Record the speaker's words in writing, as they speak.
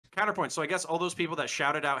Counterpoint. So I guess all those people that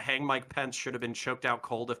shouted out "Hang Mike Pence" should have been choked out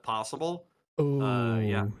cold if possible. Yeah.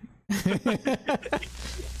 Ooh.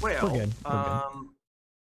 Well, We're good.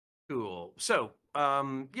 cool. So,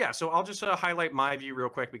 yeah. So I'll just highlight my view real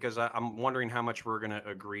quick because I'm wondering how much we're gonna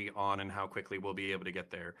agree on and how quickly we'll be able to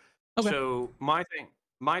get there. Okay. So my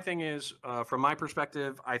thing is, from my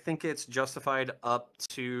perspective, I think it's justified up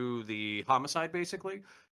to the homicide, basically.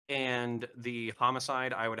 And the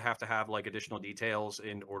homicide, I would have to have like additional details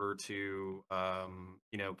in order to,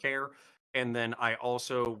 care. And then I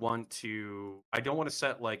also I don't want to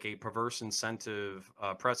set like a perverse incentive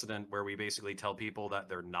precedent where we basically tell people that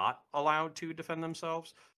they're not allowed to defend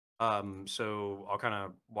themselves. So I'll kind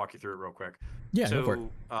of walk you through it real quick. Yeah, go for it.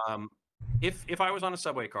 So, if I was on a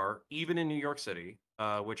subway car, even in New York City,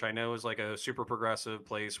 which I know is like a super progressive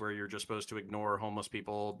place where you're just supposed to ignore homeless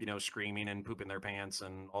people, screaming and pooping their pants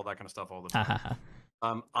and all that kind of stuff all the time.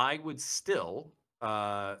 I would still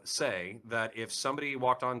say that if somebody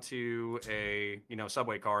walked onto a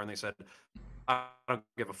subway car and they said, "I don't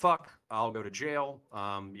give a fuck, I'll go to jail.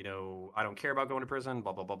 I don't care about going to prison,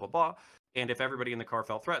 blah blah blah blah blah." And if everybody in the car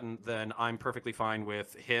felt threatened, then I'm perfectly fine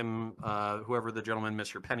with him, whoever the gentleman,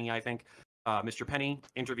 Mr. Penny, I think, Mr. Penny,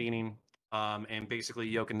 intervening and basically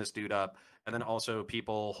yoking this dude up, and then also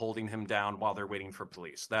people holding him down while they're waiting for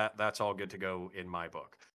police. That's all good to go in my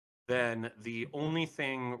book. Then the only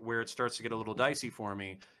thing where it starts to get a little dicey for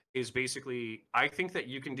me is basically I think that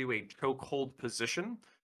you can do a chokehold position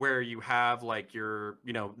where you have like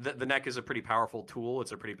the neck is a pretty powerful tool.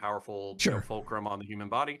 It's a pretty powerful fulcrum on the human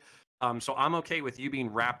body. So I'm okay with you being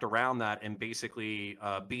wrapped around that and basically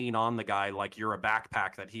being on the guy like you're a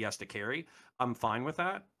backpack that he has to carry. I'm fine with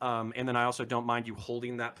that. And then I also don't mind you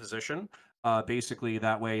holding that position. Basically,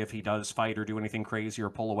 that way, if he does fight or do anything crazy or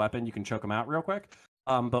pull a weapon, you can choke him out real quick.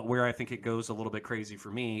 But where I think it goes a little bit crazy for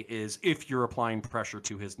me is if you're applying pressure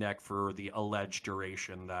to his neck for the alleged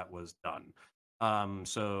duration that was done.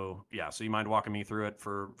 So you mind walking me through it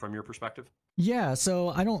from your perspective? Yeah, so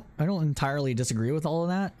I don't entirely disagree with all of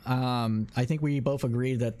that. I think we both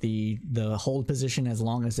agree that the hold position, as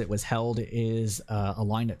long as it was held, is a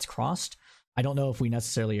line that's crossed. I don't know if we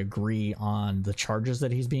necessarily agree on the charges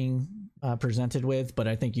that he's being presented with, but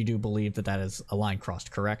I think you do believe that is a line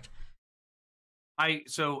crossed, correct? I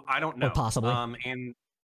don't know. Or possibly.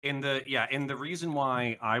 And the reason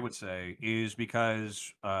why I would say is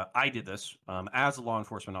because I did this as a law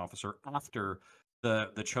enforcement officer after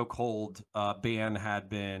the chokehold ban had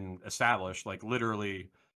been established. Like literally,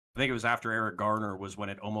 I think it was after Eric Garner was when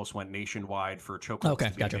it almost went nationwide for chokeholds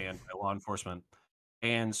to be banned by law enforcement.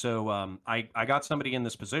 And so I got somebody in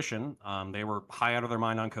this position. They were high out of their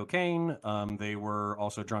mind on cocaine. They were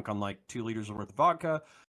also drunk on like 2 liters worth of vodka.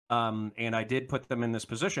 And I did put them in this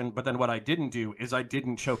position, but then what I didn't do is I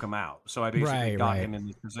didn't choke him out. So I basically got him in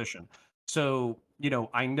this position. So,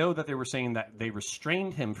 I know that they were saying that they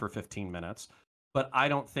restrained him for 15 minutes, but I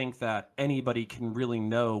don't think that anybody can really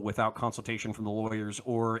know without consultation from the lawyers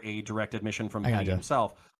or a direct admission from Penny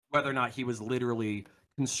himself, whether or not he was literally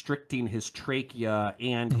constricting his trachea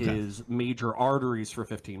and his major arteries for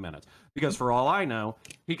 15 minutes. Because for all I know,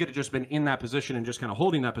 he could have just been in that position and just kind of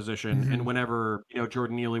holding that position. And whenever,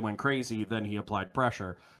 Jordan Neely went crazy, then he applied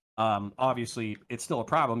pressure. Obviously, it's still a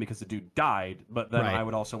problem because the dude died. But then I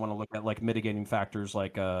would also want to look at like mitigating factors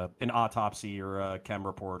like an autopsy or a chem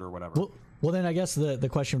report or whatever. Well, then I guess the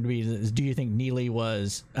question would be, do you think Neely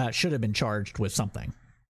should have been charged with something?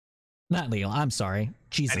 Not Leo, I'm sorry.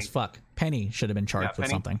 Jesus fuck. Penny should have been charged with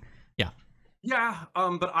something. Yeah. Yeah,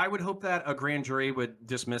 but I would hope that a grand jury would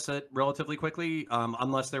dismiss it relatively quickly,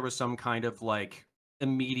 unless there was some kind of like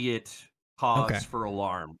immediate cause for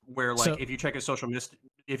alarm. Where like if you check his social media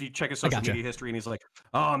history and he's like,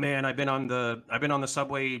 "Oh man, I've been on the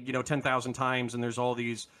subway, 10,000 times, and there's all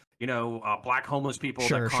these, black homeless people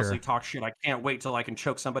that constantly talk shit. I can't wait till I can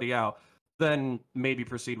choke somebody out." Then maybe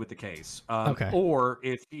proceed with the case. Or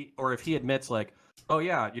if he admits like, "Oh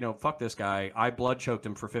yeah, fuck this guy, I blood choked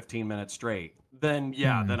him for 15 minutes straight," then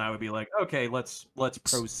then I would be like, okay, let's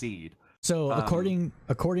proceed. So according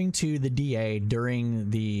to the DA during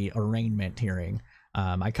the arraignment hearing,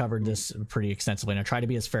 I covered this pretty extensively, and I tried to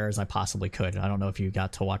be as fair as I possibly could. I don't know if you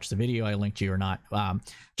got to watch the video I linked you or not.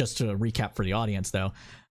 Just to recap for the audience though,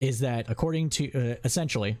 is that according to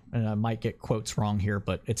essentially, and I might get quotes wrong here,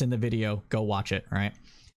 but it's in the video, go watch it, right?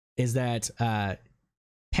 Is that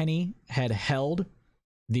Penny had held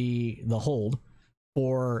the hold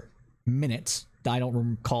for minutes. I don't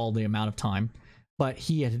recall the amount of time, but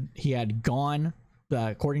he had gone,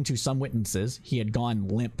 according to some witnesses, he had gone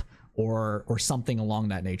limp or something along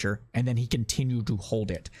that nature, and then he continued to hold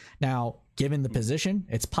it. Now, given the position,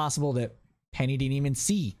 it's possible that Penny didn't even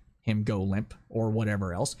see him go limp or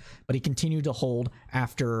whatever else, but he continued to hold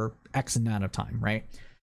after X amount of time, right?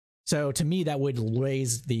 So to me, that would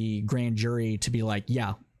raise the grand jury to be like,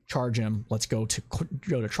 yeah, charge him, let's go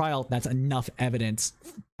to trial. That's enough evidence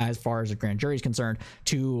as far as the grand jury is concerned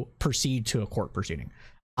to proceed to a court proceeding.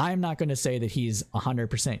 I'm not going to say that he's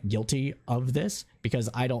 100% guilty of this because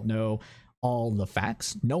I don't know all the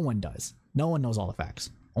facts. No one does. No one knows all the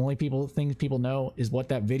facts. Only things people know is what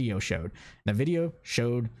that video showed. That video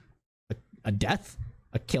showed a death,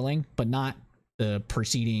 a killing, but not the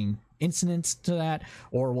preceding incidents to that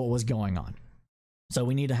or what was going on. So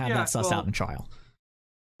we need to have that sussed out in trial.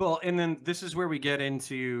 Well, and then this is where we get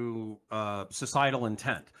into societal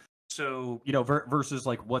intent. So, you know, versus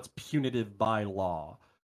like what's punitive by law.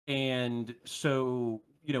 And so,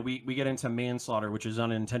 you know, we get into manslaughter, which is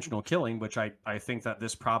unintentional killing, which I think that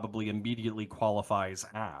this probably immediately qualifies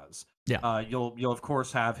as. Yeah. You'll of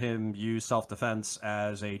course have him use self-defense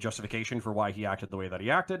as a justification for why he acted the way that he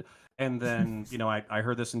acted. And then, you know, I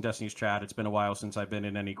heard this in Destiny's chat. It's been a while since I've been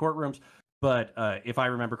in any courtrooms. But if I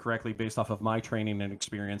remember correctly, based off of my training and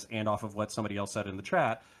experience and off of what somebody else said in the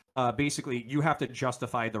chat, basically you have to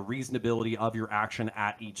justify the reasonability of your action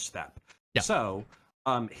at each step. Yeah. So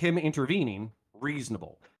him intervening,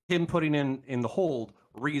 reasonable. Him putting in the hold,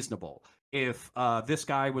 reasonable. If this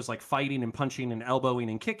guy was like fighting and punching and elbowing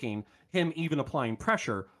and kicking, him even applying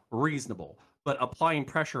pressure, reasonable. But applying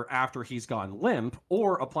pressure after he's gone limp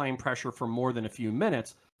or applying pressure for more than a few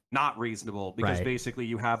minutes, not reasonable, because basically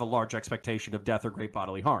you have a large expectation of death or great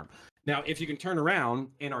bodily harm. Now, if you can turn around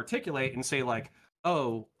and articulate and say like,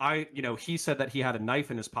 oh, he said that he had a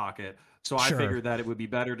knife in his pocket, so I figured that it would be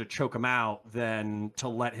better to choke him out than to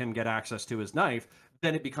let him get access to his knife,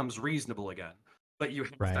 then it becomes reasonable again. But you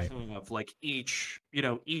have to have like each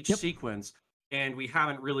sequence, and we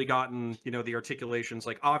haven't really gotten, the articulations.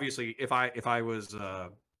 Like obviously if I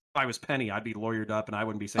was Penny, I'd be lawyered up and I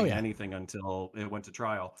wouldn't be saying anything until it went to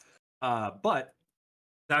trial. But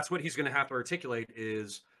that's what he's going to have to articulate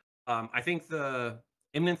is, I think the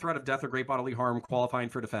imminent threat of death or great bodily harm qualifying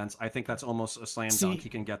for defense, I think that's almost a slam dunk. He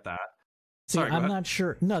can get that. Sorry, I'm not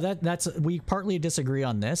sure. No, that's we partly disagree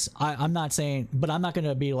on this. I'm not saying, but I'm not going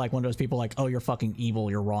to be like one of those people like, oh, you're fucking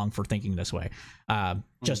evil, you're wrong for thinking this way.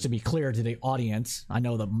 Just to be clear to the audience, I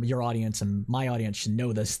know that your audience and my audience should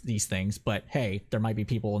know these things, but hey, there might be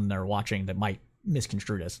people in there watching that might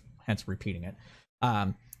misconstrue this, hence repeating it.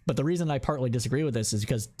 But the reason I partly disagree with this is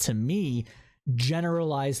because to me,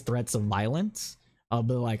 generalized threats of violence, I'll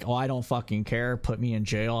be like, oh, I don't fucking care, put me in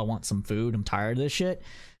jail, I want some food, I'm tired of this shit.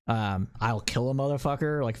 I'll kill a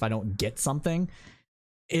motherfucker, like if I don't get something,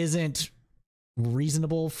 isn't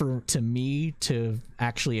reasonable to me to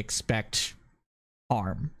actually expect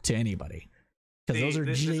harm to anybody, because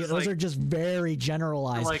those are just very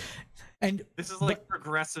generalized. Like, and this is like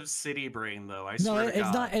progressive city brain, though. I swear to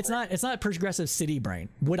God. It's not progressive city brain.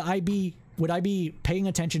 Would I be paying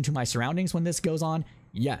attention to my surroundings when this goes on?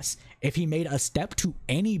 Yes. If he made a step to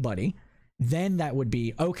anybody, then that would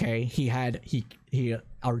be okay. He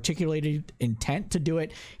articulated intent to do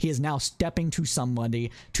it. He is now stepping to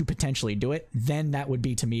somebody to potentially do it. Then that would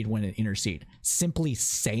be to me when it intercede. Simply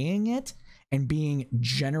saying it and being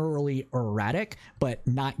generally erratic but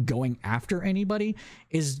not going after anybody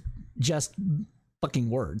is just fucking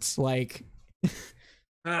words. Like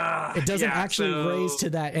it doesn't actually raise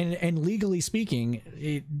to that. And legally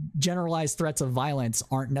speaking, generalized threats of violence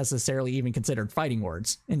aren't necessarily even considered fighting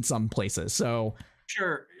words in some places. So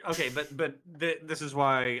sure, okay, but this is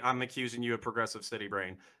why I'm accusing you of progressive city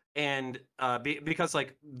brain, and because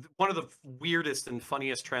like one of the weirdest and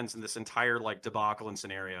funniest trends in this entire like debacle and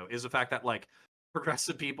scenario is the fact that like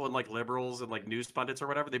progressive people and like liberals and like news pundits or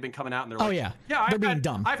whatever, they've been coming out and they're like, they're being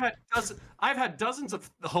dumb. I've had dozens of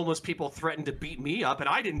homeless people threaten to beat me up and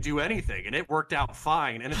I didn't do anything and it worked out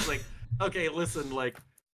fine. And it's like, okay, listen, like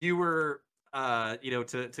you were,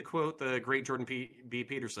 to quote the great Jordan B.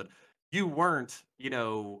 Peterson, you weren't,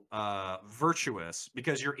 virtuous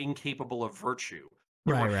because you're incapable of virtue.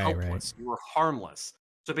 You were helpless. You were harmless.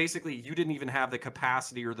 So basically, you didn't even have the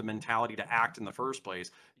capacity or the mentality to act in the first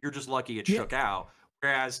place. You're just lucky it shook out.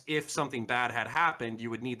 Whereas if something bad had happened,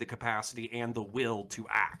 you would need the capacity and the will to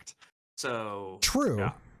act. So true.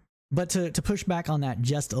 Yeah. But to push back on that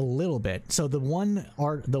just a little bit, so the one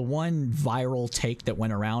viral take that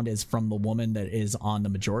went around is from the woman that is on the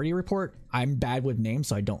Majority Report. I'm bad with names,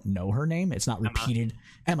 so I don't know her name. It's not repeated.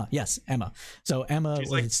 Emma, yes, Emma. So Emma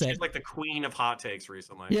she's like the queen of hot takes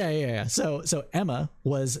recently. Yeah. So Emma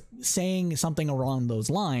was saying something along those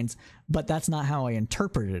lines, but that's not how I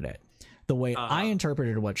interpreted it. The way I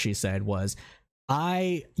interpreted what she said was,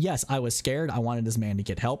 I was scared. I wanted this man to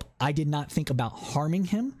get help. I did not think about harming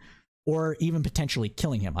him. or even potentially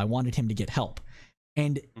killing him. I wanted him to get help.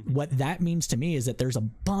 And what that means to me is that there's a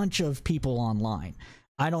bunch of people online.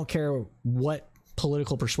 I don't care what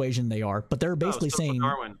political persuasion they are, but they're basically saying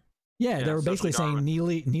Darwin. Yeah, they were basically saying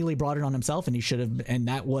Neely brought it on himself, and he should have, and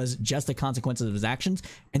that was just the consequences of his actions.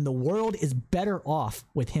 And the world is better off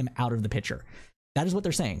with him out of the picture. That is what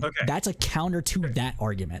they're saying. Okay. That's a counter to that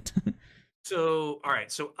argument. So, all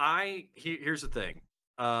right. So here's the thing.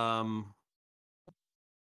 Oh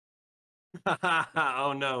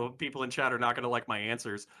no, people in chat are not going to like my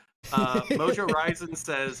answers. Mojo Ryzen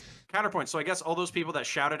says, counterpoint. So I guess all those people that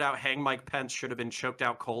shouted out "Hang Mike Pence" should have been choked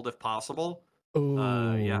out cold if possible.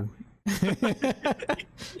 Yeah.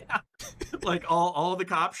 Yeah. Like all the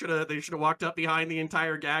cops should have walked up behind the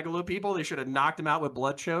entire gaggle of people. They should have knocked them out with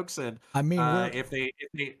blood chokes. And I mean, if they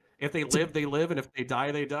live, they live, and if they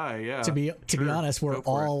die, they die. Yeah. To be honest, we're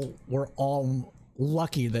all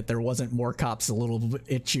lucky that there wasn't more cops a little bit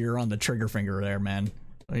itchier on the trigger finger there, man.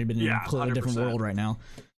 We've been in a completely different world right now.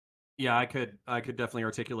 Yeah, I could definitely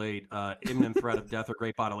articulate imminent threat of death or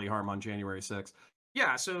great bodily harm on January 6th.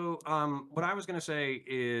 Yeah, so what I was going to say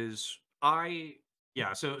is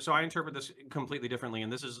so I interpret this completely differently,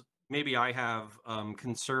 and this is maybe I have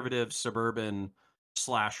conservative suburban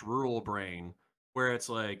 / rural brain, where it's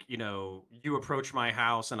like, you approach my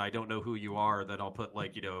house and I don't know who you are, then I'll put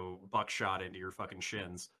buckshot into your fucking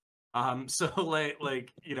shins. So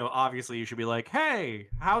obviously you should be like, hey,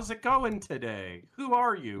 how's it going today? Who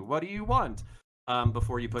are you? What do you want?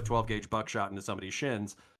 Before you put 12 gauge buckshot into somebody's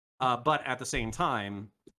shins. But at the same time,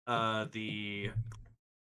 so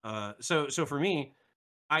for me,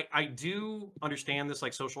 I do understand this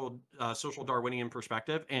social Darwinian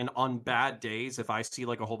perspective, and on bad days, if I see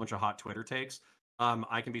like a whole bunch of hot Twitter takes,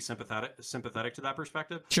 I can be sympathetic to that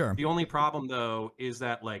perspective. Sure. The only problem though is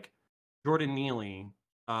that like Jordan Neely,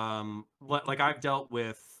 like I've dealt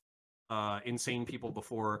with insane people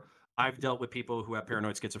before. I've dealt with people who have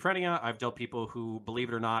paranoid schizophrenia. I've dealt people who, believe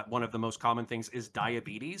it or not, one of the most common things is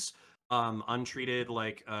diabetes, untreated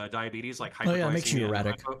diabetes, like hyperglycemia. Oh yeah, it makes you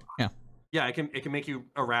erratic. Yeah, it can make you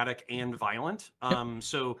erratic and violent.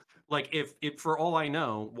 So like if for all I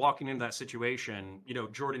know, walking into that situation,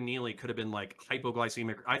 Jordan Neely could have been like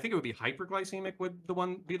hypoglycemic. I think it would be hyperglycemic would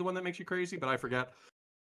be the one that makes you crazy, but I forget.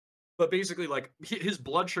 But basically, like his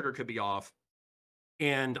blood sugar could be off.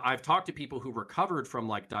 And I've talked to people who recovered from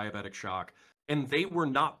like diabetic shock, and they were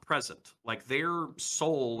not present. Like their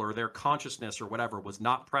soul or their consciousness or whatever was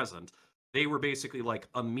not present. They were basically like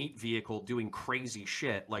a meat vehicle doing crazy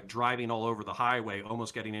shit, like driving all over the highway,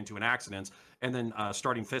 almost getting into an accident, and then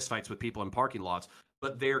starting fistfights with people in parking lots.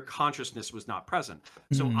 But their consciousness was not present.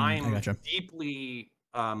 So I'm deeply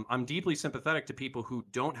sympathetic to people who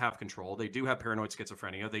don't have control. They do have paranoid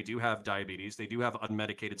schizophrenia. They do have diabetes. They do have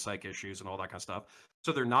unmedicated psych issues and all that kind of stuff.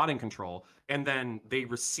 So they're not in control. And then they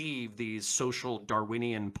receive these social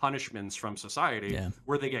Darwinian punishments from society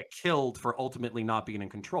where they get killed for ultimately not being in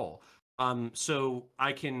control. So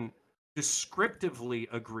I can descriptively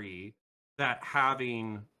agree that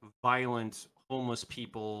having violent homeless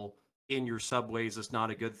people in your subways is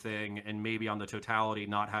not a good thing, and maybe on the totality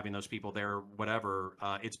not having those people there, whatever,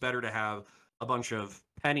 it's better to have a bunch of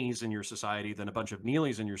pennies in your society than a bunch of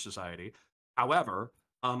Neelys in your society. However,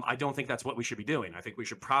 I don't think that's what we should be doing. I think we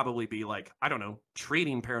should probably be like, I don't know,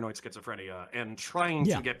 treating paranoid schizophrenia and trying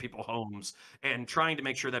to get people homes and trying to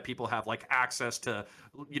make sure that people have like access to,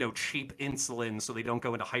 cheap insulin so they don't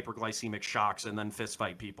go into hyperglycemic shocks and then fist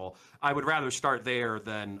fight people. I would rather start there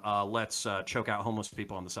than let's choke out homeless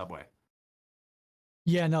people on the subway.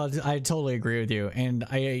 Yeah, no, I totally agree with you. And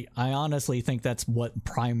I honestly think that's what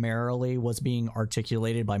primarily was being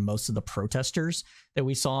articulated by most of the protesters that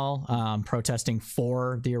we saw protesting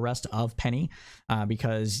for the arrest of Penny,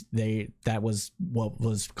 because that was what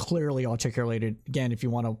was clearly articulated. Again, if you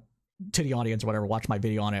want to the audience or whatever, watch my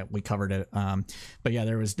video on it. We covered it. But yeah,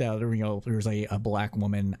 there was a black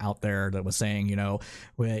woman out there that was saying,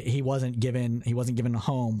 he wasn't given a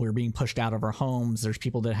home. We're being pushed out of our homes. There's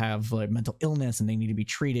people that have like mental illness and they need to be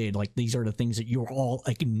treated. Like these are the things that you're all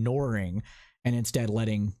ignoring and instead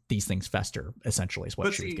letting these things fester, essentially, is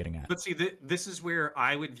what she was getting at. But see, this is where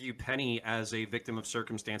I would view Penny as a victim of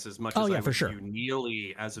circumstance as much as I would view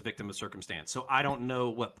Neely as a victim of circumstance. So I don't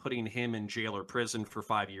know what putting him in jail or prison for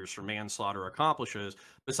 5 years for manslaughter accomplishes,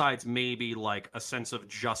 besides maybe like a sense of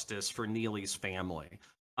justice for Neely's family.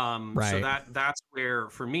 So that's where,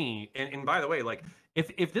 for me, and by the way, like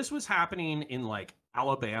if this was happening in like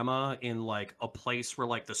Alabama, in like a place where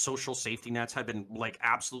like the social safety nets had been like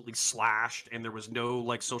absolutely slashed and there was no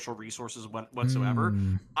like social resources whatsoever,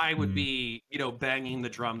 I would be, banging the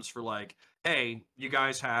drums for like, hey, you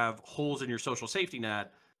guys have holes in your social safety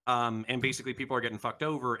net. And basically people are getting fucked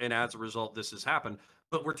over, and as a result, this has happened.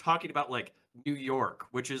 But we're talking about like New York,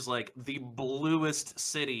 which is like the bluest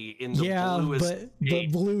city in the Yeah, bluest but state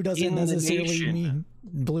in the nation.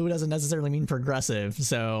 blue doesn't necessarily mean progressive.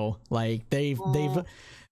 So like they've Mm,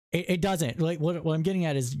 it doesn't, like what I'm getting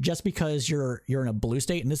at is just because you're in a blue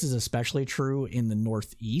state, and this is especially true in the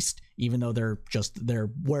Northeast, even though they're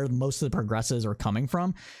where most of the progressives are coming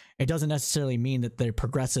from, it doesn't necessarily mean that the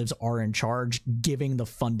progressives are in charge giving the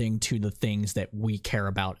funding to the things that we care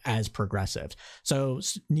about as progressives. So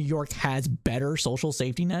New York has better social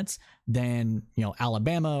safety nets than, you know,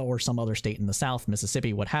 Alabama or some other state in the South,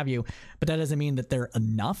 Mississippi, what have you, but that doesn't mean that they're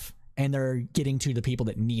enough and they're getting to the people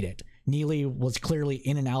that need it. Neely was clearly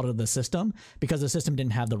in and out of the system because the system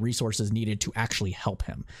didn't have the resources needed to actually help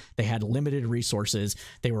him. They had limited resources.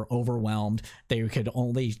 They were overwhelmed. They could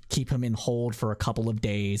only keep him in hold for a couple of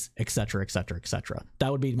days, et cetera, et cetera, et cetera. That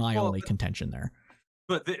would be my only contention there.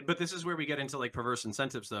 but this is where we get into like perverse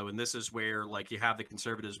incentives, though, and this is where like you have the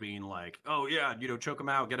conservatives being like, oh yeah, you know, choke him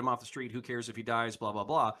out, get him off the street, who cares if he dies, blah blah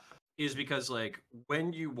blah, is because like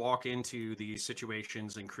when you walk into these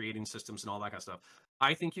situations and creating systems and all that kind of stuff,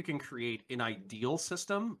 I think you can create an ideal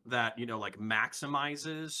system that, you know, like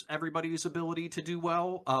maximizes everybody's ability to do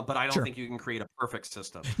well, but I don't Sure. think you can create a perfect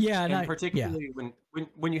system. Yeah, And yeah, particularly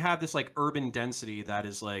when you have this like urban density that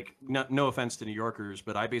is like, no offense to New Yorkers,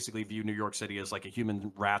 but I basically view New York City as like a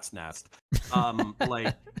human rat's nest.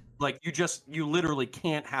 Like you literally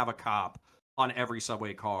can't have a cop on every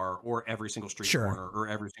subway car or every single street sure. corner or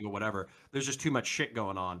every single whatever. There's just too much shit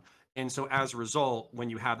going on. And so as a result, when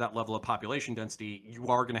you have that level of population density, you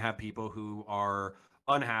are going to have people who are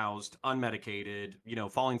unhoused, unmedicated, you know,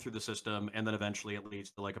 falling through the system, and then eventually it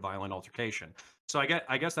leads to like a violent altercation. So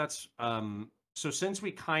I guess that's so since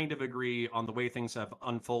we kind of agree on the way things have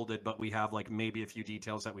unfolded, but we have like maybe a few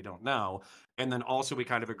details that we don't know, and then also we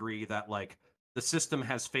kind of agree that like the system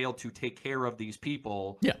has failed to take care of these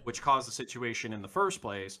people, Yeah. which caused the situation in the first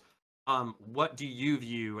place. What do you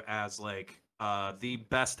view as like the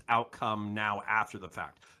best outcome now after the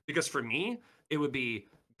fact? Because for me, it would be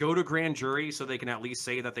go to grand jury so they can at least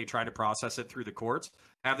say that they try to process it through the courts,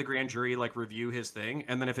 have the grand jury like review his thing,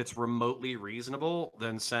 and then if it's remotely reasonable,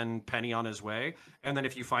 then send Penny on his way. And then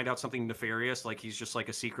if you find out something nefarious, like he's just like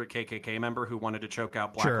a secret KKK member who wanted to choke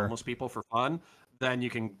out black Sure. homeless people for fun, then you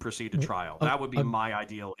can proceed to trial. Uh, That would be uh, my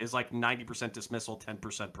ideal, is like 90% dismissal,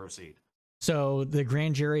 10% proceed. so the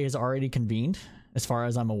grand jury has already convened, as far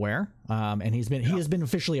as I'm aware, and he has been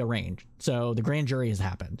officially arraigned. So the grand jury has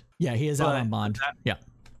happened. Yeah, he is out on bond. Yeah,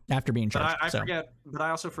 after being charged. I forget, but I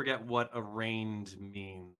also forget what arraigned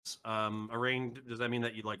means. Arraigned, does that mean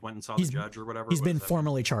that you like went and saw the judge or whatever? He's been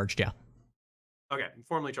formally charged. Yeah. Okay,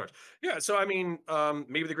 formally charged. Yeah, so I mean,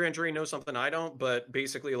 maybe the grand jury knows something I don't, but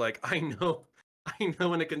basically, like, I know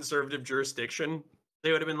in a conservative jurisdiction,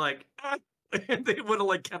 they would have been like, ah, and they would have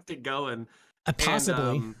like kept it going.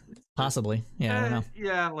 Possibly, And possibly. Yeah, I don't know.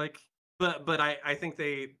 yeah, like, but I think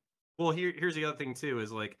they. Well, here's the other thing too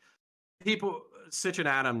is like people Sitch and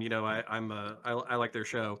Adam, you know, I like their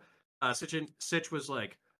show. Sitch was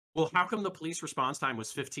like, well, how come the police response time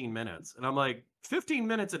was 15 minutes? And I'm like, 15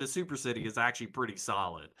 minutes at a super city is actually pretty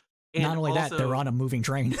solid. And not only also, that, they're on a moving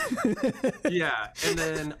train. yeah, and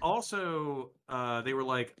then also they were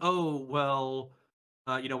like, oh well,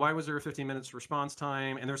 you know, why was there a 15 minutes response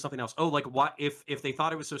time? And there was something else. Oh, like what if they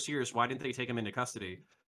thought it was so serious, why didn't they take him into custody?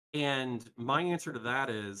 And my answer to that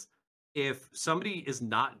is if somebody is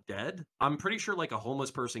not dead, I'm pretty sure like a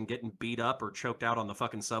homeless person getting beat up or choked out on the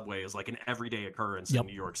fucking subway is like an everyday occurrence in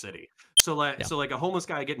New York City. So like a homeless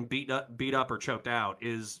guy getting beat up or choked out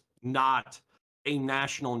is not a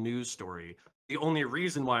national news story. The only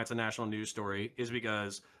reason why it's a national news story is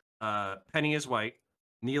because Penny is white,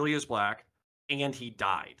 Neely is black, and he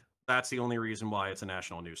died. That's the only reason why it's a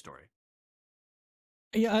national news story.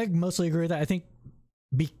 Yeah, I mostly agree with that. I think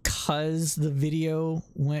because the video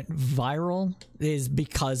went viral is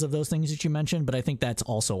because of those things that you mentioned, but I think that's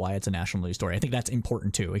also why it's a national news story. I think that's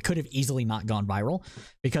important too. It could have easily not gone viral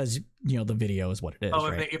because, you know, the video is what it is. Oh,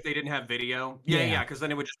 right? if they didn't have video? Yeah, because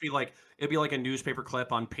then it would just be like, it'd be like a newspaper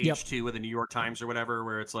clip on page 2 of the New York Times or whatever,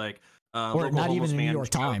 where it's like, or not even the New York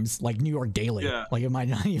Times, like New York Daily. Yeah. Like it might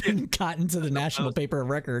not even gotten to the national paper of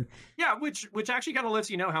record. Yeah, which actually kind of lets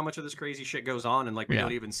you know how much of this crazy shit goes on, and like we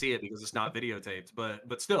don't even see it because it's not videotaped.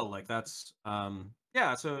 But still, like that's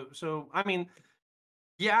yeah. So I mean,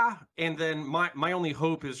 yeah. And then my only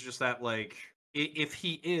hope is just that like if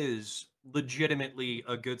he is legitimately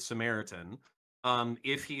a good Samaritan,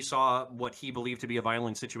 if he saw what he believed to be a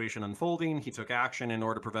violent situation unfolding, he took action in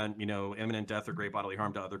order to prevent, you know, imminent death or great bodily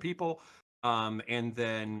harm to other people. And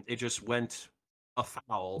then it just went a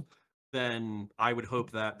foul, then I would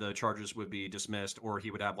hope that the charges would be dismissed, or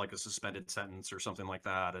he would have like a suspended sentence or something like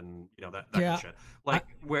that, and that kind of Yeah, shit. I, Like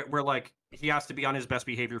where like he has to be on his best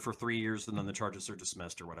behavior for 3 years, and then the charges are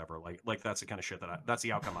dismissed or whatever. Like that's the kind of shit that's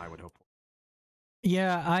the outcome I would hope for.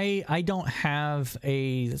 yeah, I don't have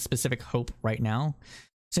a specific hope right now,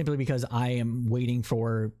 simply because I am waiting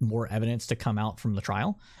for more evidence to come out from the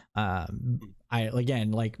trial. I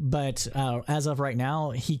again like, but as of right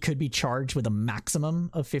now, he could be charged with a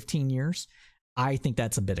maximum of 15 years. I think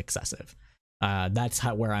that's a bit excessive. That's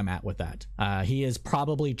where I'm at with that. He is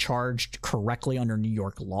probably charged correctly under New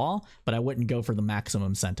York law, but I wouldn't go for the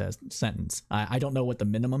maximum sentence. I don't know what the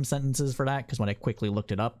minimum sentence is for that, because when I quickly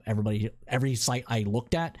looked it up, every site I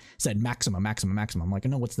looked at said maximum, maximum, maximum. I'm like,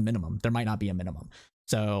 no, what's the minimum? There might not be a minimum.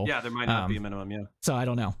 So Yeah, there might not be a minimum. Yeah. so I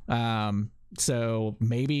don't know. So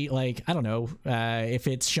maybe, like, I don't know, if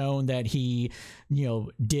it's shown that he,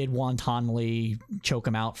 did wantonly choke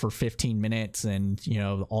him out for 15 minutes and,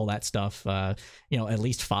 all that stuff, at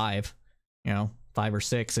least 5, 5 or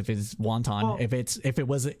 6 if it's wanton. Well, if it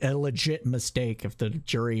was a legit mistake, if the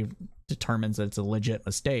jury determines that it's a legit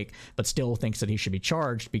mistake, but still thinks that he should be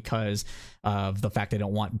charged because of the fact they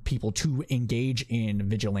don't want people to engage in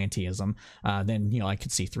vigilantism, then, I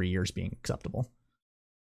could see 3 years being acceptable.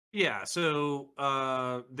 yeah, so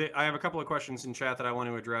I have a couple of questions in chat that I want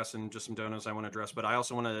to address, and just some donos I want to address, but I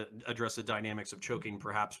also want to address the dynamics of choking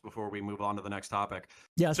perhaps before we move on to the next topic.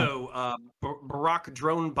 Yeah, that's fine. So Barack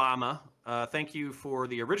Drone Bama, thank you for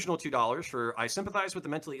the original $2 for I sympathize with the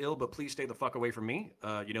mentally ill, but please stay the fuck away from me.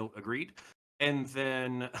 Agreed. And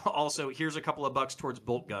then also here's a couple of bucks towards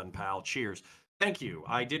Bolt Gun, pal. Cheers. Thank you.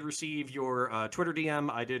 I did receive your Twitter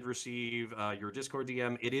DM. I did receive your Discord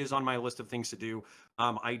DM. It is on my list of things to do.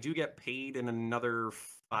 I do get paid in another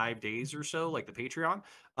 5 days or so, like the Patreon.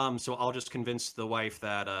 So I'll just convince the wife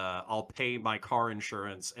that I'll pay my car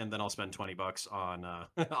insurance, and then I'll spend $20 on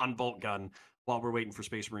on Bolt Gun while we're waiting for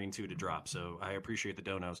Space Marine 2 to drop. So I appreciate the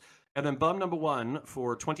donos. And then bum number 1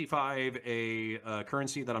 for 25, a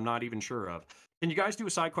currency that I'm not even sure of. Can you guys do a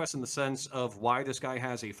side quest in the sense of why this guy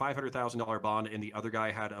has a $500,000 bond and the other guy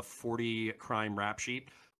had a 40 crime rap sheet?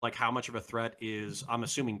 Like how much of a threat is, I'm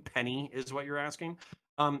assuming penny is what you're asking.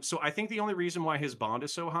 So I think the only reason why his bond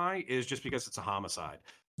is so high is just because it's a homicide.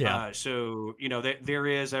 Yeah. So, there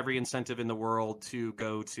is every incentive in the world to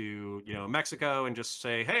go to, Mexico and just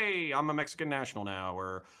say, hey, I'm a Mexican national now,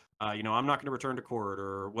 or, I'm not going to return to court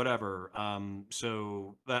or whatever.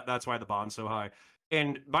 So that's why the bond's so high.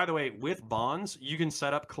 And by the way, with bonds, you can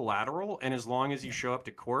set up collateral, and as long as you show up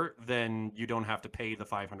to court, then you don't have to pay the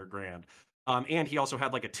 500 grand. And he also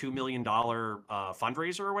had like a $2 million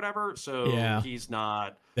fundraiser or whatever, so Yeah. he's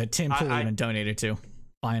not. That Tim Pool even donated to.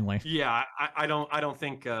 Finally. Yeah, I don't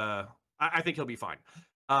think. I think he'll be fine.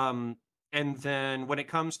 And then when it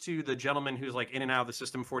comes to the gentleman who's like in and out of the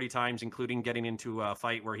system 40 times, including getting into a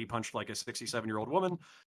fight where he punched like a 67-year-old woman.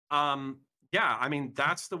 Yeah, I mean,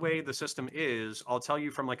 that's the way the system is. I'll tell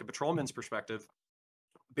you from like a patrolman's perspective.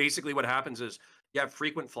 Basically what happens is you have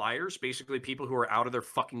frequent flyers, basically people who are out of their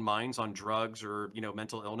fucking minds on drugs or,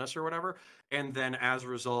 mental illness or whatever. And then as a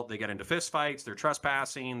result, they get into fist fights, they're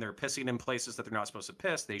trespassing, they're pissing in places that they're not supposed to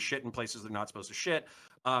piss, they shit in places they're not supposed to shit.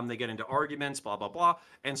 They get into arguments, blah, blah, blah.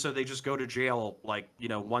 And so they just go to jail like,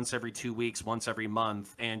 once every 2 weeks, once every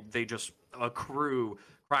month, and they just accrue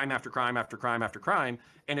crime after crime after crime after crime.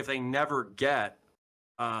 And if they never get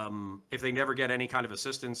any kind of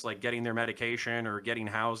assistance, like getting their medication or getting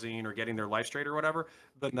housing or getting their life straight or whatever,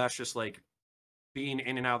 then that's just like being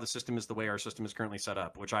in and out of the system is the way our system is currently set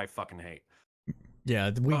up, which I fucking hate.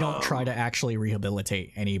 Yeah, we don't try to actually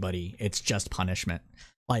rehabilitate anybody. It's just punishment.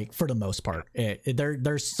 Like, for the most part,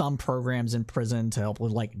 there's some programs in prison to help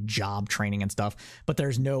with like job training and stuff, but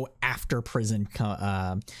there's no after prison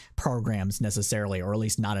programs necessarily, or at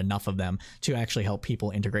least not enough of them to actually help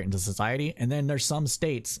people integrate into society. And then there's some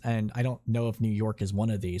states, and I don't know if New York is one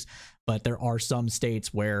of these, but there are some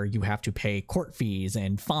states where you have to pay court fees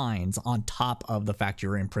and fines on top of the fact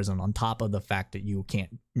you're in prison, on top of the fact that you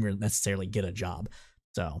can't necessarily get a job.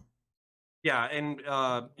 So yeah, and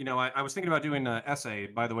I was thinking about doing an essay.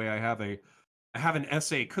 By the way, I have an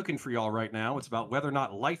essay cooking for y'all right now. It's about whether or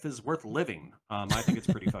not life is worth living. I think it's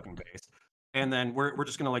pretty fucking based. And then we're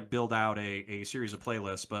just gonna like build out a series of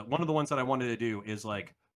playlists. But one of the ones that I wanted to do is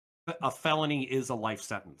like a felony is a life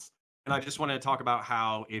sentence. And I just wanted to talk about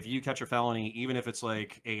how if you catch a felony, even if it's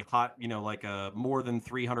like a hot, like a more than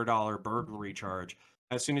 $300 burglary charge,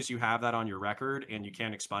 as soon as you have that on your record and you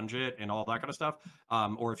can't expunge it and all that kind of stuff,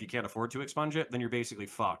 or if you can't afford to expunge it, then you're basically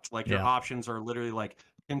fucked. Like your options are literally like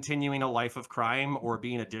continuing a life of crime or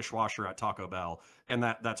being a dishwasher at Taco Bell, and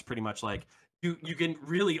that's pretty much like you can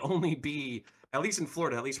really only be, at least in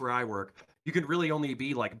Florida, at least where I work, you can really only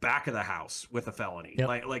be like back of the house with a felony.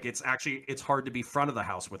 Yep. Like it's hard to be front of the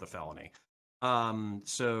house with a felony.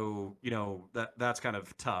 So that's kind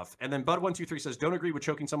of tough. And then Bud123 says, don't agree with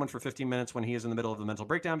choking someone for 15 minutes when he is in the middle of a mental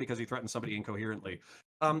breakdown because he threatened somebody incoherently.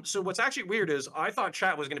 So what's actually weird is I thought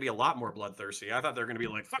chat was going to be a lot more bloodthirsty. I thought they were going to be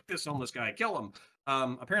like, fuck this homeless guy, kill him.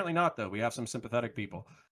 Apparently not, though. We have some sympathetic people.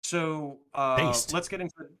 So let's get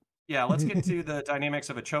into the dynamics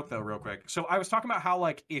of a choke, though, real quick. So I was talking about how,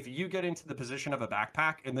 like, if you get into the position of a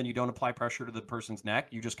backpack and then you don't apply pressure to the person's neck,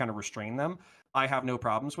 you just kind of restrain them. I have no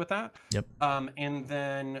problems with that. Yep. And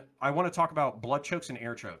then I want to talk about blood chokes and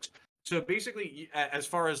air chokes. So basically, as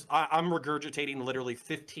far as I'm regurgitating literally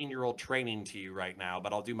 15-year-old training to you right now,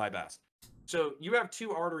 but I'll do my best. So you have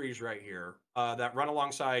two arteries right here that run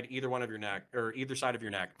alongside either one of your neck or either side of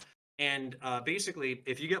your neck. And basically,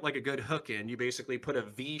 if you get like a good hook in, you basically put a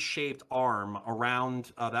V-shaped arm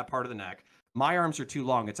around that part of the neck. My arms are too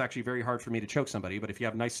long. It's actually very hard for me to choke somebody, but if you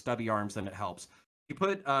have nice stubby arms, then it helps. You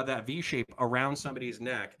put that V shape around somebody's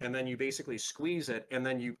neck, and then you basically squeeze it, and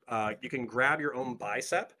then you can grab your own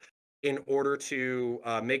bicep in order to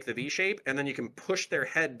make the V shape, and then you can push their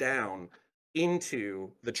head down into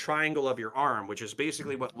the triangle of your arm, which is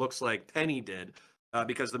basically what looks like Penny did,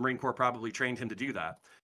 because the Marine Corps probably trained him to do that.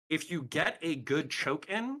 If you get a good choke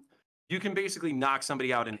in, you can basically knock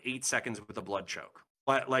somebody out in 8 seconds with a blood choke.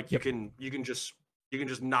 Like Yep. you can just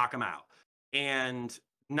knock them out. And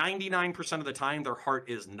 99% of the time, their heart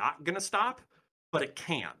is not going to stop, but it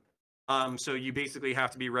can. So you basically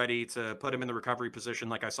have to be ready to put them in the recovery position.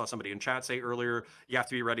 Like I saw somebody in chat say earlier, you have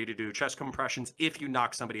to be ready to do chest compressions if you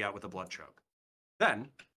knock somebody out with a blood choke. Then,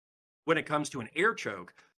 when it comes to an air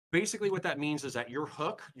choke, basically what that means is that your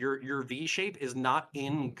hook, your V shape, is not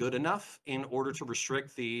in good enough in order to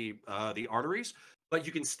restrict the arteries, but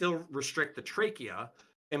you can still restrict the trachea.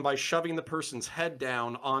 And by shoving the person's head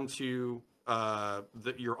down onto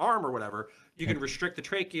your arm or whatever, you can restrict the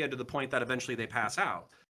trachea to the point that eventually they pass out.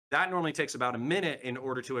 That normally takes about a minute in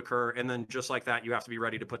order to occur, and then just like that, you have to be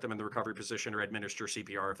ready to put them in the recovery position or administer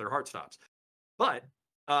CPR if their heart stops. But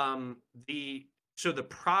so the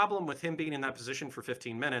problem with him being in that position for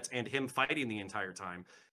 15 minutes and him fighting the entire time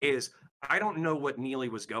is I don't know what Neely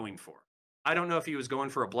was going for. I don't know if he was going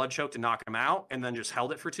for a blood choke to knock him out and then just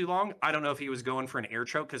held it for too long. I don't know if he was going for an air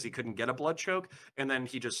choke because he couldn't get a blood choke and then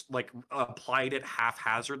he just like applied it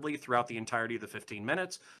haphazardly throughout the entirety of the 15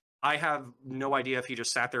 minutes. I have no idea if he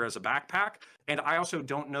just sat there as a backpack. And I also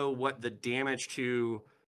don't know what the damage to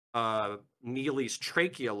Neely's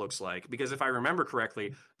trachea looks like, because if I remember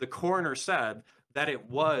correctly, the coroner said that it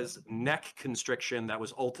was neck constriction that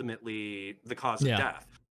was ultimately the cause of death.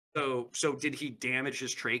 So did he damage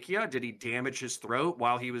his trachea? Did he damage his throat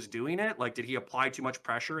while he was doing it? Like, did he apply too much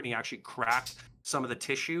pressure and he actually cracked some of the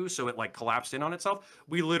tissue so it like collapsed in on itself?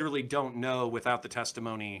 We literally don't know without the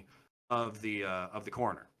testimony of the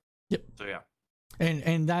coroner. Yep. So yeah.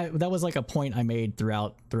 And that was like a point I made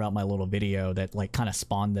throughout my little video that like kind of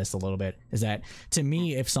spawned this a little bit, is that to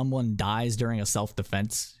me, if someone dies during a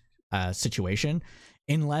self-defense situation,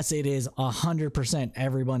 unless it is 100%,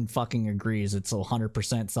 everyone fucking agrees it's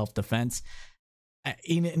 100% self-defense,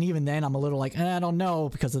 even then I'm a little like, I don't know,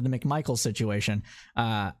 because of the McMichael situation.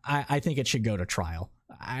 I think it should go to trial.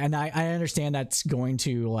 And I understand that's going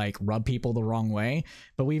to like rub people the wrong way,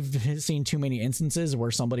 but we've seen too many instances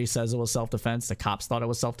where somebody says it was self-defense, the cops thought it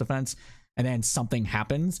was self-defense, and then something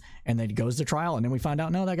happens and then it goes to trial, and then we find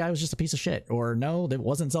out, no, that guy was just a piece of shit, or no, that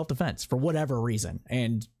wasn't self-defense for whatever reason.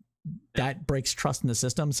 And that breaks trust in the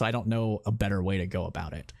system. So I don't know a better way to go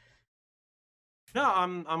about it. No,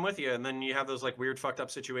 I'm with you. And then you have those like weird fucked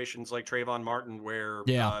up situations like Trayvon Martin where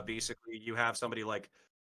basically you have somebody like,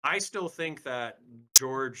 I still think that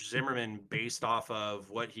George Zimmerman, based off of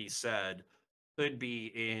what he said, could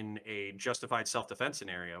be in a justified self-defense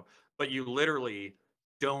scenario, but you literally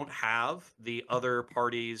don't have the other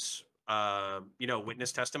party's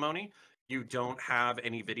witness testimony. You don't have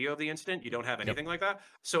any video of the incident. You don't have anything like that.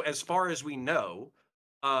 So as far as we know,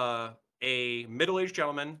 a middle-aged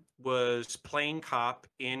gentleman was playing cop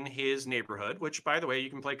in his neighborhood, which, by the way, you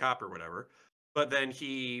can play cop or whatever. But then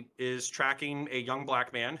he is tracking a young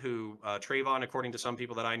black man who, Trayvon, according to some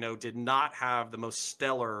people that I know, did not have the most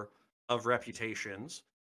stellar of reputations.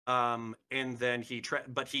 And then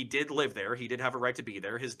but he did live there. He did have a right to be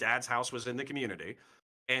there. His dad's house was in the community.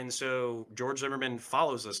 And so George Zimmerman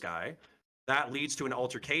follows this guy. That leads to an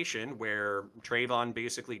altercation where Trayvon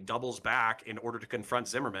basically doubles back in order to confront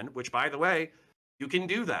Zimmerman, which, by the way, you can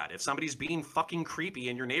do that. If somebody's being fucking creepy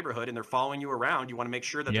in your neighborhood and they're following you around, you want to make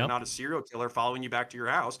sure that they're not a serial killer following you back to your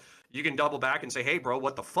house. You can double back and say, hey, bro,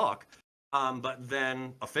 what the fuck? But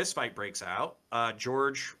then a fist fight breaks out.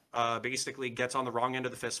 George basically gets on the wrong end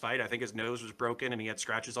of the fist fight. I think his nose was broken and he had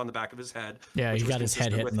scratches on the back of his head. Yeah, which he was got his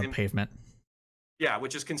head consistent hit with in the him. pavement. Yeah,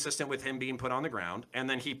 which is consistent with him being put on the ground. And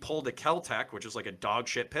then he pulled a Kel-Tec, which is like a dog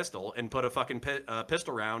shit pistol, and put a fucking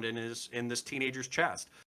pistol round in this teenager's chest.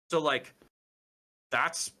 So like,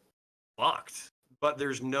 that's fucked. But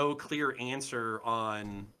there's no clear answer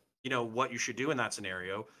on what you should do in that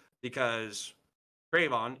scenario, because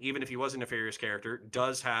Trayvon, even if he was a nefarious character,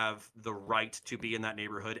 does have the right to be in that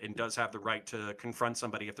neighborhood and does have the right to confront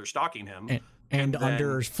somebody if they're stalking him. And then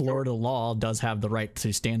under Florida law, does have the right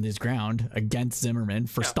to stand his ground against Zimmerman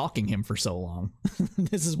for stalking him for so long.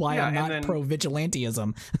 This is why I'm not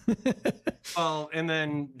pro-vigilantism. Well, and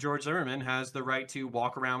then George Zimmerman has the right to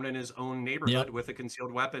walk around in his own neighborhood with a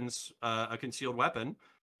concealed weapon,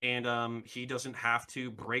 and he doesn't have to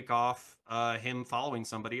break off him following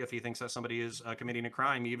somebody if he thinks that somebody is committing a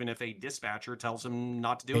crime, even if a dispatcher tells him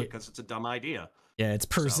not to do it because it's a dumb idea. Yeah, it's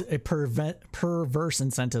perverse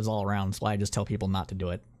incentives all around. That's why I just tell people not to do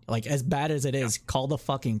it. Like, as bad as it is, call the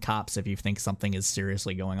fucking cops if you think something is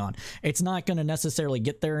seriously going on. It's not going to necessarily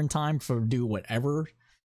get there in time for do whatever you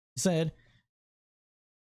said.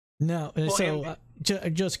 No, well, so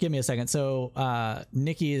just give me a second. So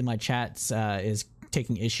Nikki in my chat is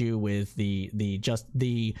taking issue with the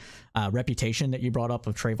reputation that you brought up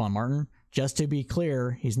of Trayvon Martin. Just to be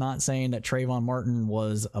clear, he's not saying that Trayvon Martin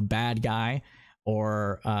was a bad guy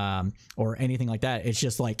or anything like that. It's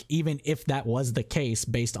just like, even if that was the case,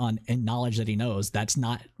 based on knowledge that he knows, that's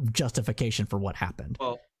not justification for what happened.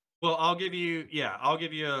 Well, I'll give you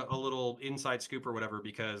a little inside scoop or whatever,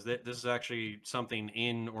 because this is actually something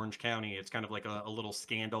in Orange County. It's kind of like a little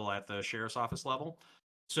scandal at the sheriff's office level.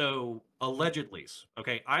 So allegedly,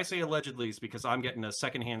 okay, I say allegedly because I'm getting a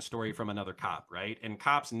secondhand story from another cop, right? And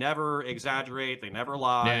cops never exaggerate, they never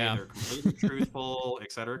lie, they're completely truthful,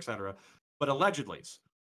 et cetera, et cetera. But allegedly,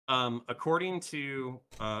 according to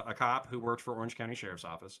a cop who worked for Orange County Sheriff's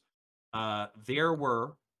Office, there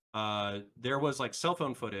was like cell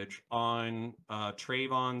phone footage on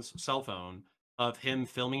Trayvon's cell phone of him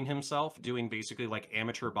filming himself doing basically like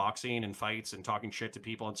amateur boxing and fights and talking shit to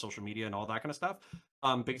people on social media and all that kind of stuff.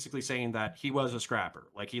 Basically saying that he was a scrapper,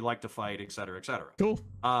 like he liked to fight, et cetera, et cetera. Cool.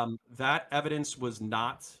 That evidence was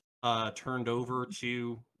not turned over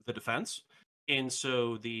to the defense. And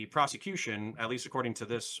so the prosecution, at least according to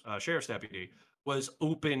this sheriff's deputy, was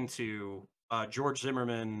open to George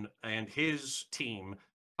Zimmerman and his team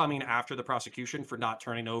coming after the prosecution for not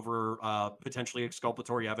turning over potentially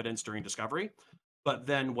exculpatory evidence during discovery. But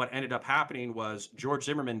then what ended up happening was George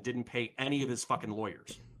Zimmerman didn't pay any of his fucking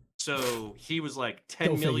lawyers. So he was like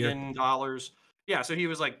 $10 million. Yeah, so he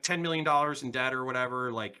was like $10 million in debt or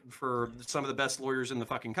whatever, like for some of the best lawyers in the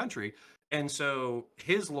fucking country. And so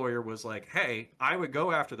his lawyer was like, hey, I would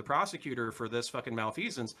go after the prosecutor for this fucking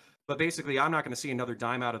malfeasance, but basically I'm not going to see another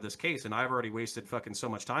dime out of this case, and I've already wasted fucking so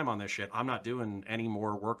much time on this shit. I'm not doing any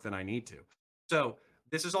more work than I need to. So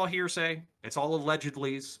this is all hearsay. It's all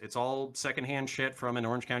allegedlys. It's all secondhand shit from an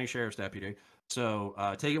Orange County Sheriff's deputy. So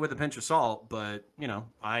take it with a pinch of salt, but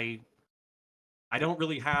I don't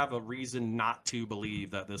really have a reason not to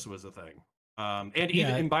believe that this was a thing.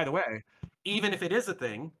 And by the way, even if it is a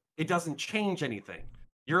thing, it doesn't change anything.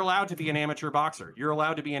 You're allowed to be an amateur boxer. You're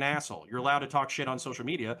allowed to be an asshole. You're allowed to talk shit on social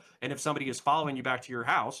media. And if somebody is following you back to your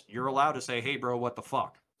house, you're allowed to say, hey, bro, what the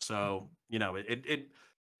fuck? So,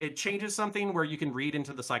 it changes something where you can read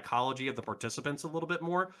into the psychology of the participants a little bit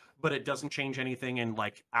more, but it doesn't change anything in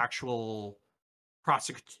like actual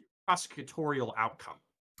prosecutorial outcome.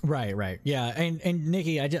 Right. Yeah. And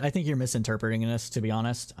Nikki, I think you're misinterpreting this, to be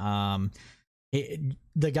honest.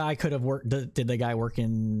 The guy could have worked. Did the guy work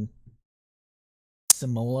in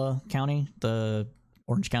Semola County, the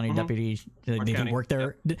Orange County deputy? Did he work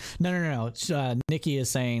there? Yep. No. Nikki is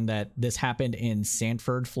saying that this happened in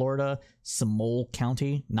Sanford, Florida, Semola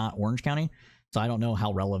County, not Orange County. So I don't know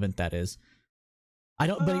how relevant that is. I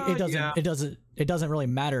don't, but it doesn't. Yeah. It doesn't really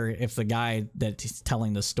matter if the guy that's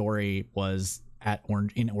telling the story was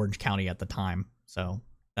in Orange County at the time. So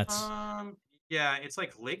that's. Yeah, it's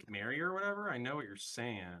like Lake Mary or whatever. I know what you're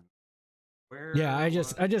saying. Yeah, I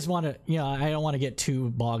just want to, I don't want to get too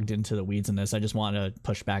bogged into the weeds in this. I just want to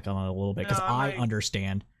push back on it a little bit because I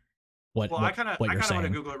understand what you're saying. I kind of want to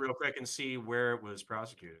Google it real quick and see where it was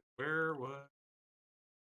prosecuted. Where was?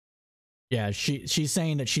 Yeah, she's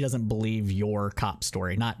saying that she doesn't believe your cop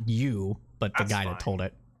story, not you, but the guy that told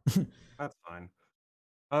it. That's fine.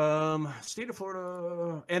 State of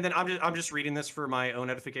Florida, and then I'm just reading this for my own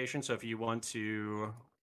edification. So if you want to,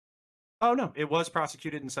 oh no, it was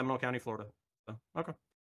prosecuted in Seminole County, Florida. So, okay,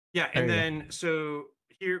 yeah, and then so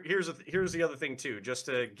here's the other thing too, just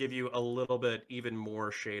to give you a little bit even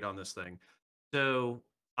more shade on this thing. So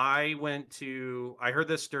I heard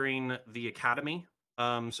this during the academy.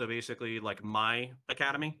 So basically like my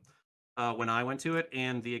academy, when I went to it,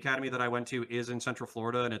 and the academy that I went to is in Central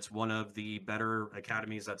Florida, and it's one of the better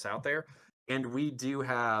academies that's out there. And we do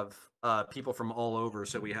have people from all over.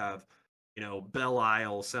 So we have, Belle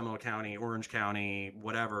Isle, Seminole County, Orange County,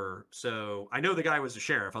 whatever. So I know the guy was a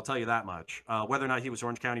sheriff. I'll tell you that much. Whether or not he was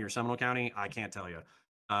Orange County or Seminole County, I can't tell you.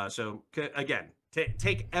 Again,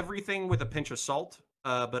 take everything with a pinch of salt.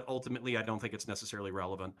 But ultimately, I don't think it's necessarily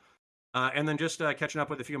relevant. And then just catching up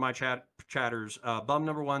with a few of my chatters. Bum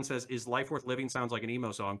number one says, "Is life worth living?" Sounds like an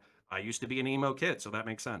emo song. I used to be an emo kid, so that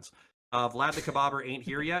makes sense. Vlad the Kebabber ain't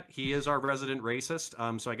here yet. He is our resident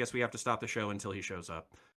racist. So I guess we have to stop the show until he shows up.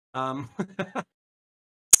 Um,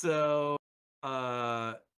 so,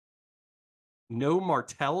 no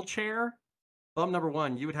Martell chair? Bum number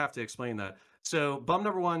one, you would have to explain that. So, bum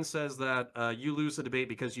number one says that you lose the debate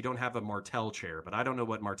because you don't have a Martell chair, but I don't know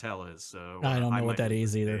what Martell is. So, I don't know I what might that lose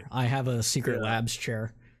is the either. debate. I have a secret Yeah. labs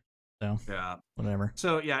chair. So, Yeah. whatever.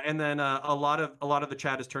 So, yeah, and then a lot of the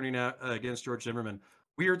chat is turning out against George Zimmerman.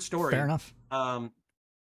 Weird story. Fair enough.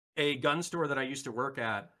 A gun store that I used to work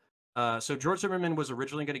at. So George Zimmerman was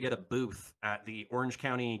originally going to get a booth at the Orange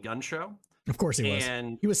County Gun Show. Of course he was.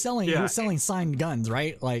 And He was selling signed guns,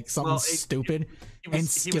 right? Like something stupid. And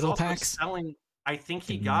Skittle also packs. selling. I think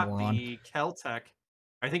he Fucking got moron. the Keltec.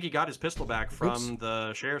 I think he got his pistol back from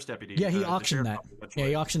the sheriff's deputy. Yeah, he the auctioned that. sheriff's office, Yeah,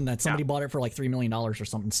 he auctioned that. Somebody bought it for like $3 million or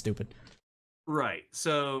something stupid. Right.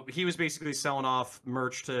 So he was basically selling off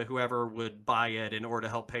merch to whoever would buy it in order to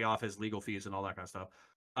help pay off his legal fees and all that kind of stuff.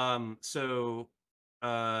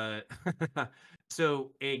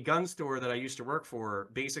 So a gun store that I used to work for,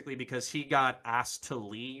 basically because he got asked to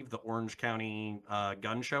leave the Orange County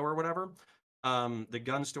gun show or whatever, the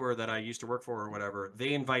gun store that I used to work for or whatever,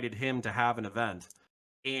 they invited him to have an event.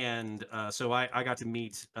 And so I got to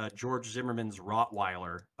meet George Zimmerman's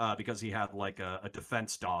Rottweiler because he had like a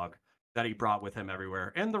defense dog that he brought with him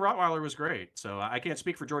everywhere. And the Rottweiler was great. So I can't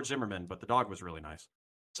speak for George Zimmerman, but the dog was really nice.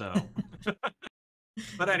 So,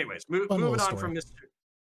 but anyways, moving on from Mr.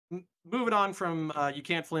 Moving on from you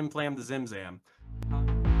can't flim flam the Zim Zam.